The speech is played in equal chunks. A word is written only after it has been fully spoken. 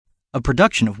a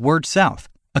production of Word South,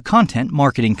 a content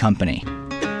marketing company.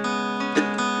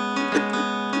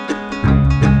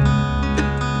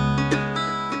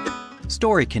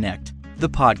 Story Connect, the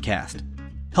podcast,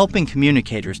 helping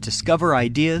communicators discover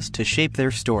ideas to shape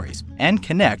their stories and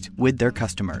connect with their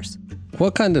customers.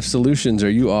 What kind of solutions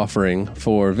are you offering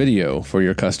for video for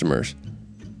your customers?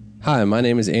 Hi, my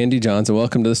name is Andy Johns, and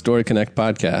welcome to the Story Connect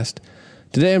podcast.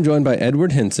 Today I'm joined by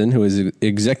Edward Henson, who is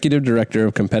Executive Director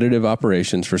of Competitive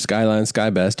Operations for Skyline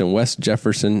SkyBest in West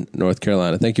Jefferson, North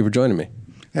Carolina. Thank you for joining me.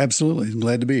 Absolutely. I'm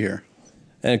glad to be here.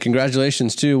 And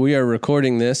congratulations, too. We are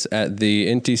recording this at the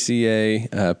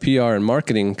NTCA PR and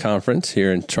Marketing Conference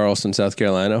here in Charleston, South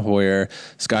Carolina, where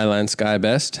Skyline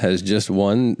SkyBest has just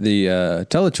won the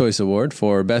TeleChoice Award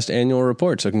for Best Annual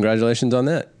Report. So congratulations on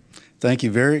that. Thank you.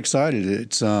 Very excited.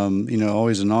 It's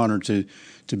always an honor to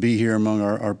be here among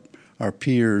our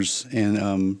peers,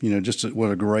 and just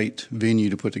what a great venue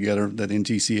to put together that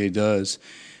NTCA does,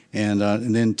 and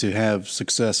then to have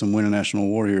success and win a national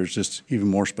award here is just even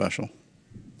more special.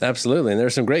 Absolutely, and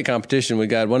there's some great competition. We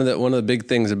got one of the big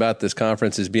things about this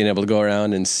conference is being able to go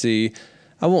around and see.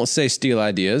 I won't say steal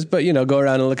ideas, but go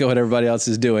around and look at what everybody else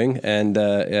is doing, and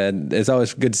it's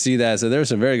always good to see that. So there's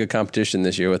some very good competition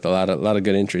this year with a lot of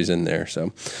good entries in there.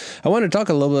 So I want to talk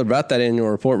a little bit about that annual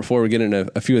report before we get into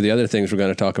a few of the other things we're going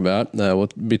to talk about.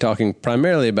 We'll be talking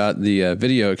primarily about the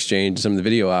video exchange, some of the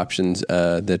video options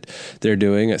that they're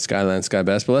doing at Skyline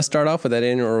SkyBest. But let's start off with that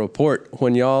annual report.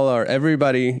 When y'all are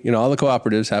everybody, all the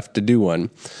cooperatives have to do one.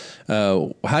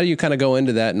 How do you kind of go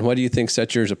into that, and what do you think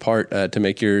sets yours apart to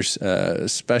make yours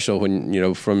special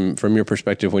when, from your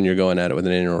perspective when you're going at it with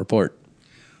an annual report?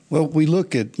 Well, we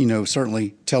look at,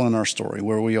 certainly telling our story,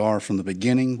 where we are from the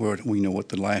beginning, where we know what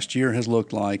the last year has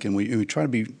looked like, and we try to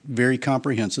be very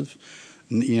comprehensive,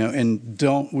 and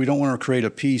we don't want to create a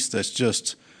piece that's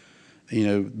just,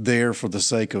 there for the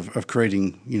sake of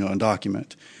creating, a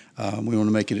document. We want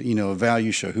to make it, a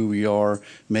value, show who we are.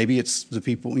 Maybe it's the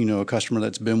people, a customer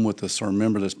that's been with us or a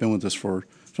member that's been with us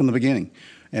from the beginning.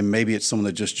 And maybe it's someone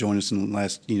that just joined us in the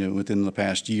last, within the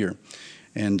past year,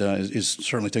 and is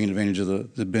certainly taking advantage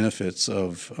of the benefits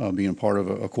of being a part of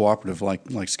a cooperative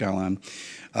like Skyline.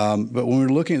 But when we're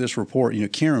looking at this report,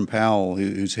 Karen Powell,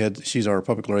 she's our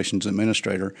public relations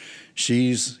administrator.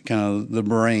 She's kind of the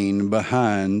brain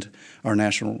behind our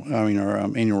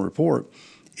annual report.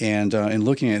 And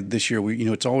looking at this year,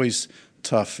 it's always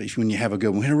tough when you have a good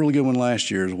one. We had a really good one last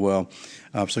year as well.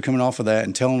 So coming off of that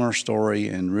and telling our story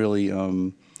and really,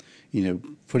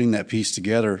 putting that piece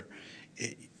together,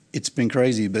 it's been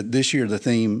crazy. But this year the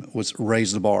theme was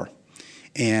Raise the Bar.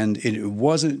 And it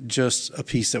wasn't just a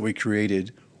piece that we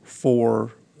created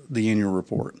for the annual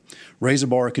report. Raise the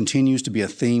Bar continues to be a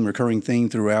recurring theme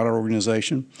throughout our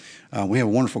organization. We have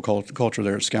a wonderful culture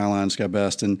there at Skyline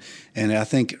SkyBest, and I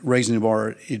think raising the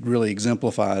bar, it really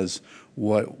exemplifies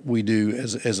what we do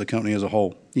as a company as a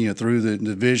whole. Through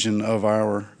the vision of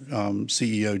our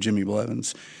CEO Jimmy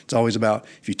Blevins. It's always about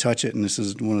if you touch it, and this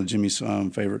is one of Jimmy's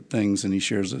favorite things, and he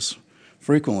shares this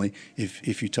frequently.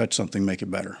 If you touch something, make it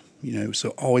better. So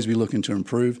always be looking to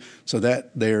improve. So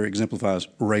that there exemplifies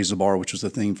Raise the Bar, which was the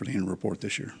theme for the annual report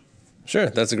this year. Sure,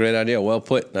 that's a great idea. Well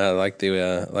put. I like the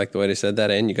way they said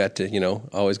that, and you got to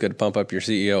always good to pump up your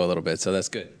CEO a little bit. So that's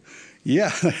good.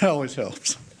 Yeah, that always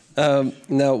helps.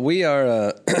 Now we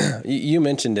are. You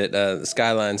mentioned it,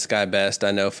 Skyline SkyBest.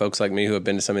 I know folks like me who have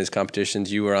been to some of these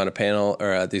competitions. You were on a panel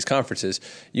or at these conferences.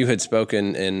 You had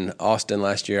spoken in Austin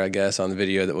last year, I guess, on the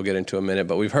video that we'll get into in a minute.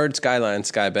 But we've heard Skyline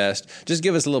SkyBest. Just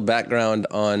give us a little background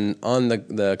on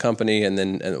the company, and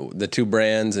then the two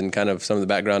brands, and kind of some of the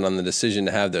background on the decision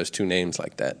to have those two names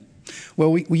like that.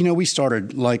 Well, we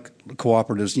started like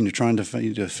cooperatives, trying to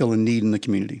fill a need in the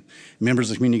community. Members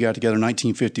of the community got together in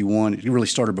 1951. It really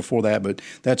started before that, but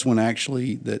that's when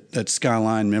actually that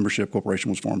Skyline Membership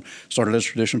Corporation was formed. Started as a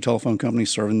traditional telephone company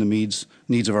serving the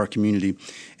needs of our community,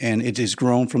 and it has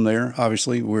grown from there.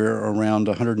 Obviously, we're around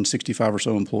 165 or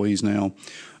so employees now,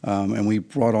 and we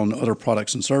brought on other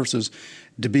products and services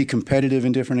to be competitive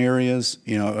in different areas.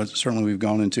 Certainly we've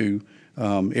gone into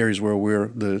areas where we're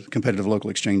the competitive local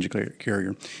exchange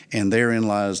carrier, and therein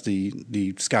lies the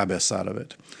SkyBest side of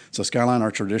it. So Skyline,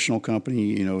 our traditional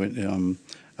company,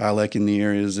 ILEC in the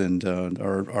areas, and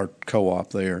our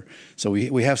co-op there. So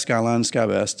we have Skyline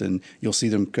SkyBest, and you'll see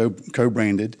them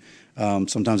co-branded,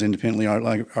 sometimes independently.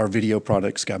 Our video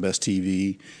product, SkyBest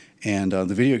TV, and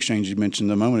the video exchange you mentioned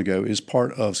a moment ago is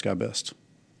part of SkyBest.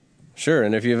 Sure,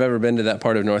 and if you've ever been to that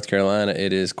part of North Carolina,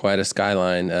 it is quite a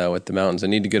skyline with the mountains. I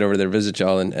need to get over there, visit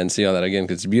y'all, and see all that again,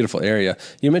 because it's a beautiful area.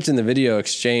 You mentioned the video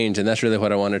exchange, and that's really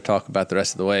what I want to talk about the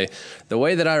rest of the way. The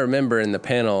way that I remember in the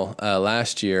panel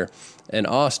last year in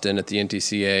Austin at the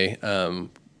NTCA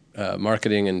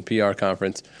Marketing and PR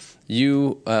Conference,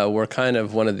 you were kind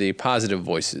of one of the positive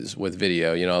voices with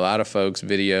video. You know, a lot of folks,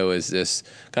 video is this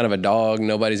kind of a dog.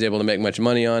 Nobody's able to make much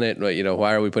money on it. You know,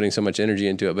 why are we putting so much energy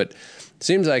into it? But it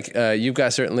seems like you've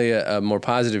got certainly a more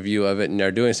positive view of it and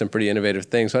are doing some pretty innovative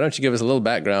things. Why don't you give us a little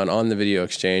background on the video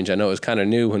exchange? I know it was kind of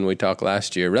new when we talked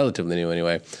last year, relatively new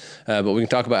anyway, but we can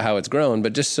talk about how it's grown,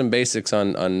 but just some basics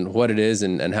on what it is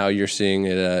and how you're seeing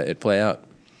it play out.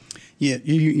 Yeah,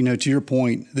 you know, to your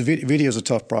point, the video is a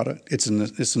tough product. It's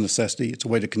a necessity. It's a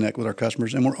way to connect with our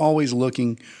customers, and we're always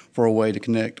looking for a way to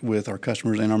connect with our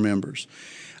customers and our members.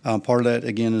 Part of that,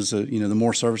 again, is the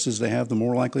more services they have, the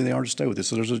more likely they are to stay with us.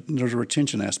 So there's a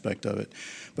retention aspect of it,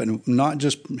 but not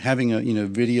just having a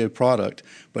video product,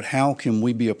 but how can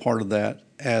we be a part of that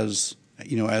as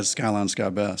Skyline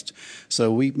SkyBest.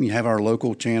 So we have our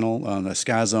local channel, the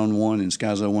Sky Zone 1 and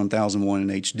Sky Zone 1001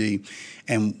 in HD.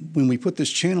 And when we put this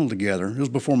channel together, it was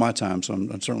before my time, so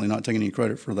I'm certainly not taking any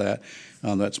credit for that.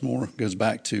 That's more goes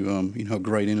back to a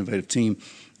great innovative team.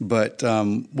 But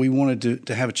we wanted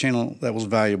to have a channel that was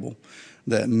valuable,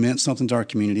 that meant something to our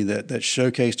community, that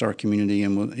showcased our community,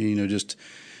 and just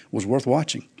was worth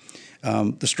watching.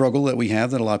 The struggle that we have,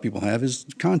 that a lot of people have, is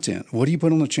content. What do you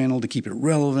put on the channel to keep it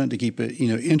relevant, to keep it,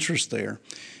 interest there?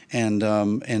 And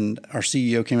our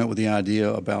CEO came up with the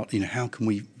idea about, how can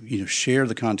we, share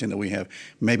the content that we have?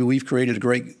 Maybe we've created a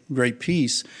great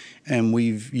piece, and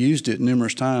we've used it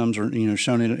numerous times, or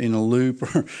shown it in a loop,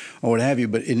 or what have you.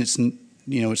 But it's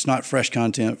not fresh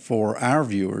content for our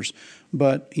viewers.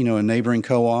 But a neighboring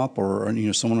co-op or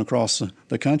someone across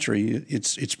the country,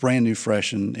 it's brand new,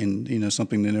 fresh, and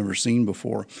something they've never seen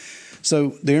before.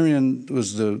 So therein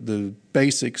was the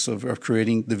basics of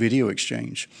creating the video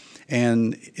exchange.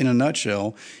 And in a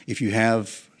nutshell, if you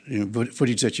have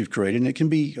footage that you've created, and it can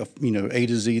be A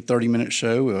to Z 30-minute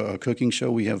show, a cooking show.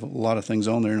 We have a lot of things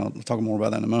on there, and I'll talk more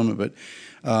about that in a moment. But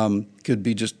could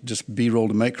be just B-roll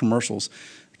to make commercials.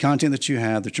 Content that you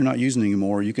have that you're not using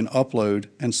anymore, you can upload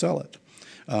and sell it.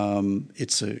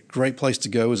 It's a great place to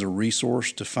go as a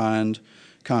resource to find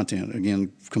content.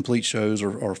 Again, complete shows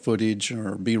or footage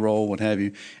or B-roll, what have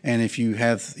you. And if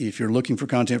you're looking for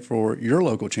content for your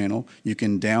local channel, you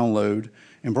can download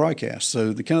and broadcast.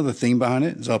 So the theme behind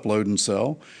it is upload and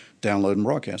sell, download and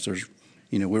broadcast.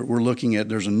 We're looking at,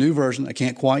 there's a new version. I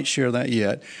can't quite share that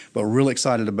yet, but we're really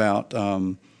excited about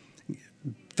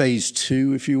phase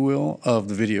 2, if you will, of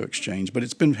the video exchange. But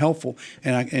it's been helpful,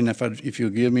 and if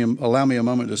you'll allow me a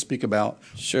moment to speak about.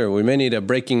 Sure, we may need a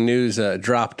breaking news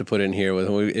drop to put in here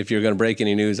if you're going to break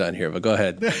any news on here. But go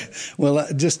ahead. Well,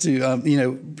 just to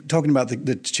talking about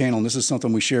the channel, and this is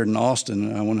something we shared in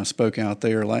Austin when I spoke out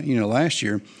there, last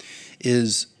year,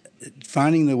 is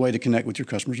finding the way to connect with your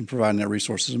customers and providing that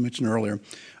resource, as I mentioned earlier.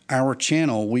 Our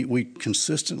channel, we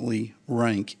consistently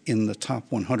rank in the top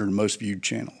 100 most viewed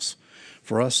channels.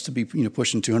 For us to be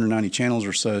pushing 290 channels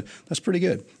or so, that's pretty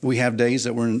good. We have days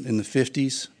that we're in the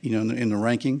 50s, in the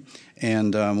ranking,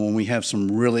 and when we have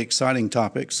some really exciting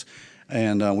topics,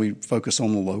 and we focus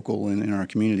on the local and in our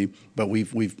community, but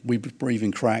we've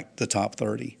even cracked the top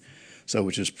 30. So,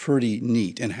 which is pretty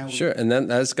neat. And sure, and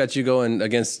that's got you going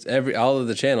against all of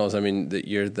the channels. I mean,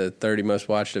 you're the 30 most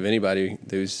watched of anybody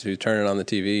who's turning on the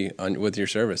TV with your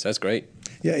service. That's great.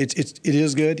 Yeah, it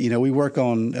is good. We work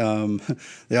on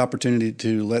the opportunity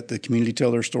to let the community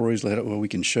tell their stories. We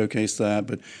can showcase that.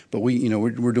 But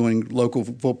we're doing local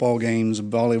football games,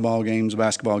 volleyball games,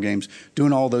 basketball games,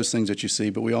 doing all those things that you see.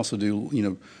 But we also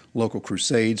do local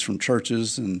crusades from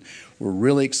churches, and we're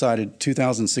really excited.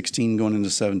 2016 going into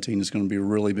 17 is going to be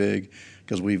really big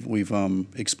because we've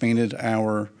expanded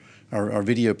our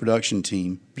video production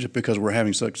team just because we're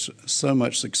having so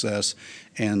much success,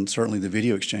 and certainly the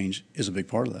video exchange is a big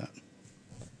part of that.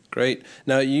 Great.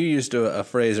 Now, you used a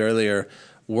phrase earlier,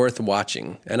 worth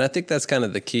watching, and I think that's kind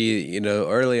of the key.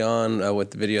 Early on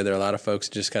with the video, there are a lot of folks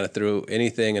just kind of threw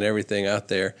anything and everything out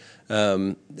there.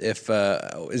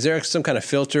 Is there some kind of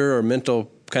filter or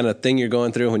mental kind of thing you're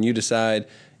going through when you decide,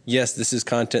 yes, this is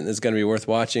content that's going to be worth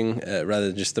watching, rather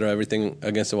than just throw everything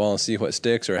against the wall and see what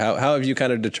sticks? Or how have you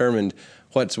kind of determined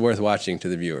what's worth watching to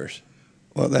the viewers?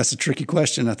 Well, that's a tricky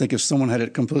question. I think if someone had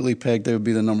it completely pegged, they would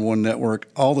be the number one network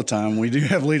all the time. We do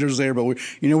have leaders there, but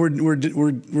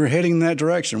we're heading in that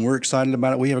direction. We're excited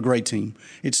about it. We have a great team.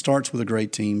 It starts with a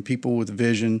great team, people with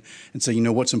vision, and say,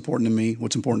 what's important to me,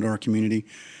 what's important to our community.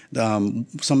 Some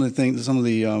of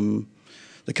the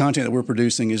the content that we're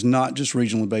producing is not just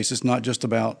regionally based. It's not just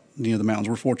about the mountains.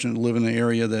 We're fortunate to live in an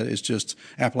area that is just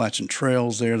Appalachian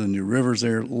trails there, the new rivers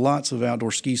there, lots of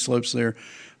outdoor ski slopes there,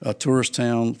 a tourist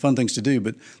town, fun things to do.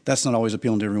 But that's not always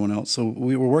appealing to everyone else. So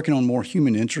we were working on more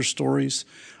human interest stories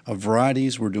of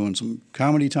varieties. We're doing some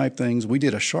comedy type things. We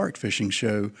did a shark fishing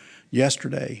show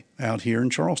yesterday out here in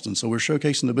Charleston. So we're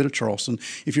showcasing a bit of Charleston.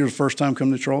 If you're the first time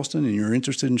coming to Charleston and you're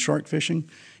interested in shark fishing,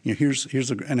 here's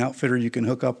an outfitter you can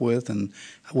hook up with, and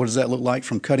what does that look like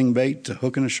from cutting bait to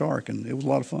hooking a shark? And it was a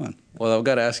lot of fun. Well, I've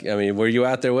got to ask you, were you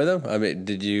out there with them?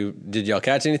 Did y'all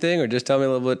catch anything, or just tell me a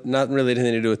little bit, not really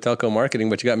anything to do with telco marketing,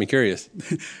 but you got me curious.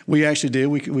 We actually did.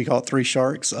 We caught 3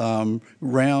 sharks, around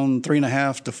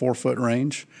 3.5 to 4 foot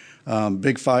range.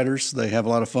 Big fighters. They have a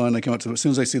lot of fun. They come up to, as soon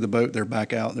as they see the boat, they're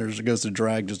back out. There goes the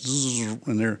drag, just zzz,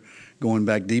 and they're going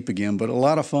back deep again. But a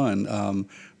lot of fun.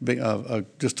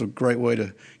 Just a great way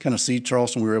to kind of see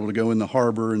Charleston. We were able to go in the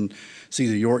harbor and see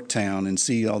the Yorktown and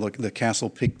see all the Castle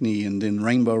Pinckney and then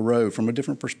Rainbow Row from a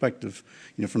different perspective,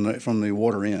 from the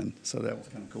water in. So that was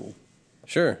kind of cool.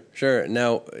 Sure.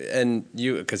 Now, and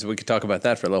because we could talk about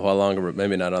that for a little while longer, but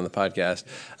maybe not on the podcast.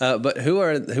 But who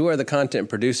are the content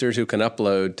producers who can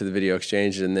upload to the Video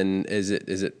Exchange? And then is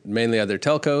it mainly other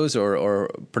telcos or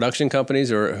production companies,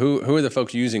 or who are the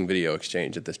folks using Video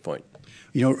Exchange at this point?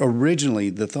 Originally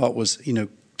the thought was,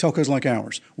 telcos like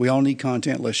ours, we all need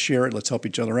content. Let's share it. Let's help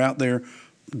each other out there.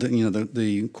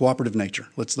 The cooperative nature.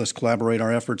 Let's collaborate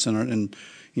our efforts and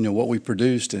what we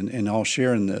produced and all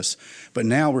share in this. But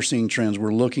now we're seeing trends.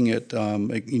 We're looking at,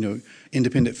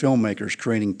 independent filmmakers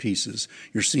creating pieces.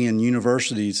 You're seeing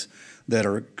universities that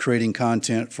are creating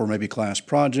content for maybe class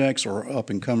projects or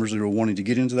up-and-comers that are wanting to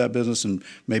get into that business, and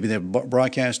maybe they have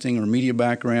broadcasting or media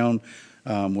background,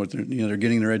 where they're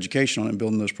getting their education on it and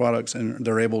building those products, and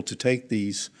they're able to take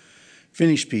these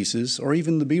finished pieces or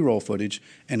even the B-roll footage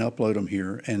and upload them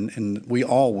here. And we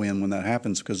all win when that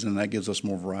happens, because then that gives us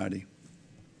more variety.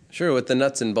 Sure, with the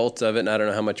nuts and bolts of it, and I don't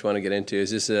know how much you want to get into,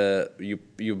 is this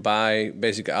you buy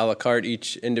basically a la carte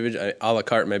each individual, a la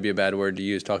carte may be a bad word to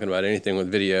use talking about anything with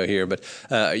video here, but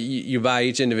you buy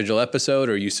each individual episode,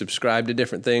 or you subscribe to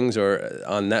different things, or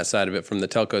on that side of it from the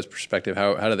telco's perspective,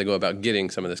 how do they go about getting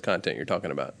some of this content you're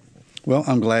talking about? Well,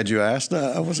 I'm glad you asked.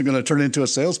 I wasn't going to turn it into a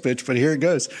sales pitch, but here it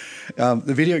goes. The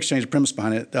Video Exchange premise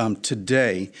behind it,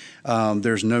 today,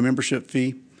 there's no membership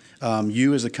fee.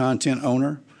 You as a content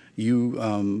owner,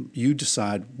 you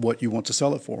decide what you want to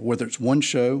sell it for, whether it's one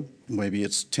show, maybe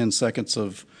it's 10 seconds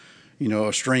of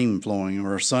a stream flowing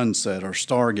or a sunset or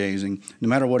stargazing. No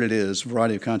matter what it is,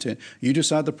 variety of content, you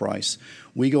decide the price.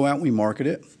 We go out and we market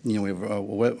it. We have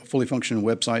a fully functioning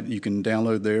website that you can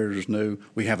download there.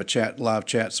 We have a live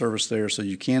chat service there, so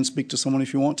you can speak to someone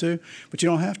if you want to, but you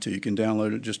don't have to. You can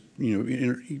download it. Just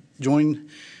join,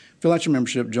 fill out your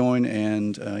membership, join,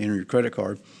 and enter your credit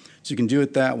card. So you can do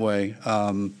it that way.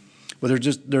 But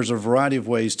there's a variety of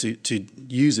ways to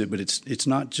use it, but it's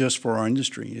not just for our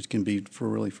industry. It can be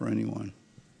for anyone.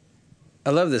 I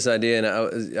love this idea,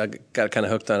 and I got kind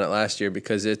of hooked on it last year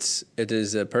because it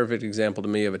is a perfect example to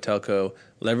me of a telco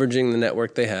leveraging the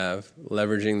network they have,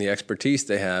 leveraging the expertise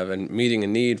they have, and meeting a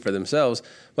need for themselves,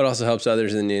 but also helps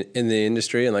others in the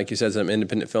industry. And like you said, some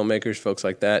independent filmmakers, folks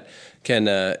like that, can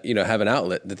have an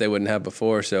outlet that they wouldn't have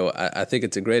before. So I think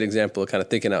it's a great example of kind of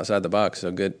thinking outside the box.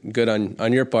 So good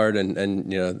on your part,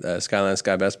 and Skyline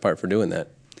Sky Best part for doing that.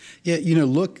 Yeah,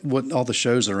 look what all the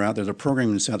shows that are out there, the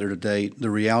programming that's out there today, the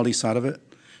reality side of it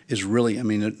is really,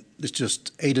 it's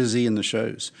just A to Z in the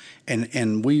shows.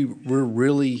 And we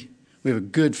have a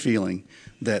good feeling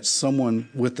that someone,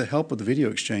 with the help of the Video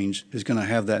Exchange, is going to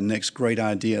have that next great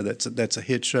idea that's a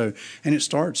hit show. And it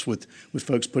starts with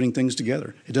folks putting things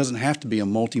together. It doesn't have to be a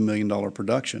multi-million-dollar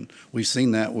production. We've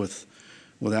seen that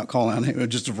without calling out,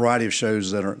 just a variety of shows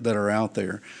that are out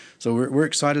there. So we're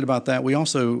excited about that.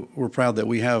 We're proud that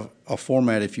we have a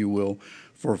format, if you will,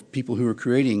 for people who are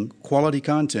creating quality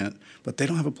content, but they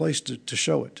don't have a place to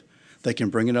show it. They can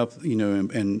bring it up,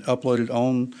 and upload it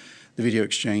on the Video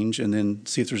Exchange, and then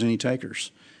see if there's any takers.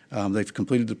 They've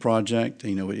completed the project.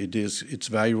 It's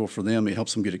valuable for them. It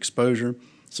helps them get exposure.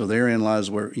 So therein lies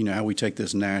where, how we take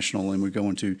this national, and we go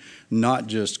into not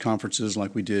just conferences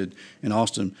like we did in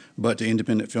Austin, but to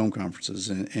independent film conferences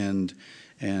and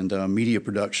media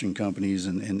production companies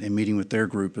and meeting with their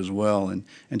group as well, and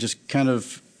just kind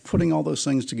of putting all those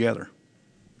things together.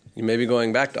 You may be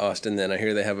going back to Austin then. I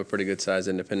hear they have a pretty good-sized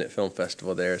independent film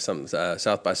festival there, some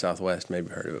South by Southwest, maybe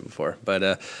heard of it before.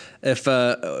 But if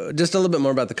just a little bit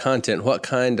more about the content, what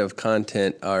kind of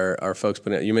content are folks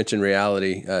putting out? You mentioned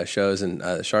reality shows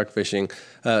and shark fishing.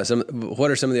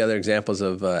 What are some of the other examples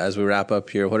of, as we wrap up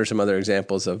here, what are some other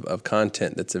examples of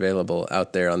content that's available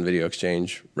out there on Video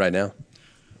Exchange right now?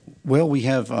 Well, we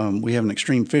have an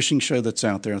extreme fishing show that's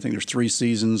out there. I think there's 3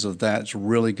 seasons of that. It's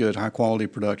really good, high quality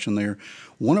production there.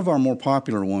 One of our more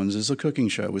popular ones is a cooking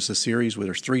show. It's a series where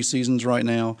there's 3 seasons right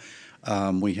now.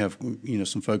 We have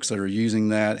some folks that are using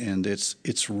that, and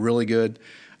it's really good.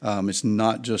 It's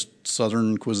not just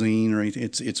Southern cuisine or anything.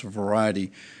 It's a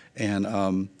variety, and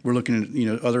we're looking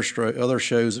at other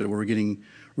shows that we're getting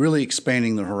really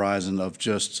expanding the horizon of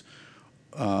just.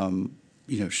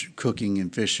 Cooking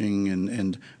and fishing,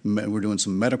 and we're doing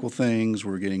some medical things.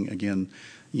 We're getting, again,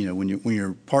 when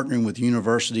you're partnering with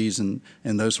universities and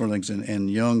those sort of things and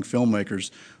young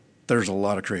filmmakers, there's a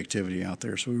lot of creativity out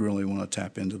there. So we really want to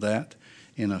tap into that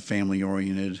in a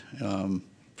family-oriented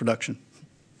production.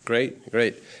 Great.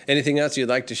 Anything else you'd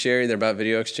like to share, either about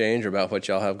Video Exchange or about what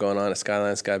y'all have going on at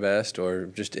Skyline SkyBest, or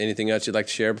just anything else you'd like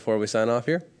to share before we sign off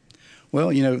here? Well,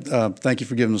 thank you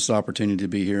for giving us the opportunity to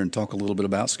be here and talk a little bit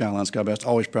about Skyline SkyBest.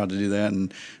 Always proud to do that,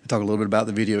 and talk a little bit about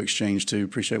the Video Exchange too.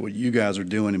 Appreciate what you guys are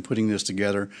doing and putting this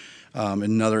together.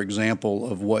 Another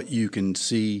example of what you can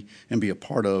see and be a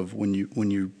part of when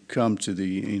you come to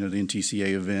the the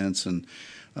NTCA events, and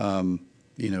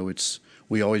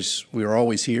we are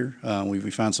always here.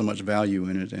 We find so much value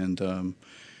in it, and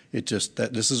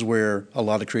this is where a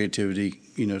lot of creativity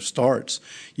starts.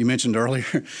 You mentioned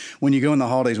earlier when you go in the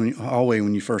hallway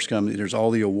when you first come, there's all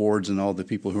the awards and all the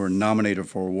people who are nominated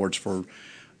for awards for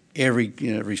every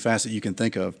facet you can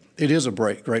think of. It is a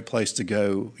great place to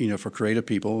go for creative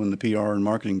people. In the PR and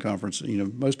marketing conference,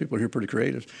 most people are here pretty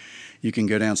creative. You can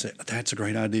go down and say, that's a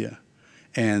great idea,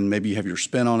 and maybe you have your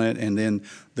spin on it. And then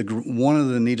one of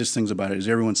the neatest things about it is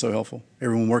everyone's so helpful.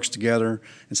 Everyone works together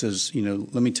and says,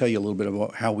 let me tell you a little bit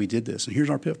about how we did this, and here's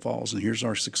our pitfalls, and here's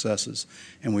our successes,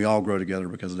 and we all grow together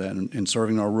because of that. And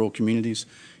serving our rural communities,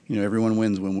 everyone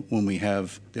wins when we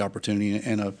have the opportunity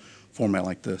in a format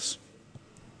like this.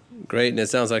 Great, and it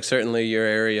sounds like certainly your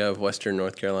area of Western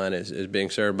North Carolina is being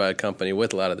served by a company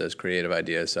with a lot of those creative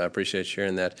ideas, so I appreciate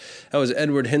sharing that. That was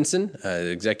Edward Henson,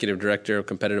 Executive Director of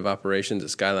Competitive Operations at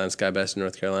Skyline SkyBest in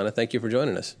North Carolina. Thank you for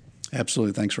joining us.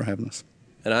 Absolutely. Thanks for having us.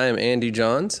 And I am Andy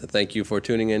Johns. Thank you for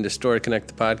tuning in to Story Connect,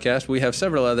 the podcast. We have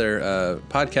several other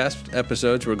podcast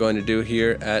episodes we're going to do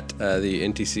here at the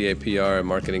NTCA PR and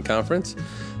Marketing Conference.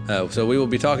 So we will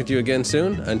be talking to you again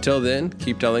soon. Until then,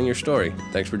 keep telling your story.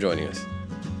 Thanks for joining us.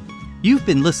 You've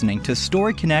been listening to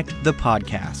Story Connect, the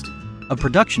podcast, a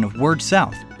production of Word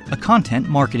South, a content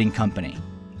marketing company.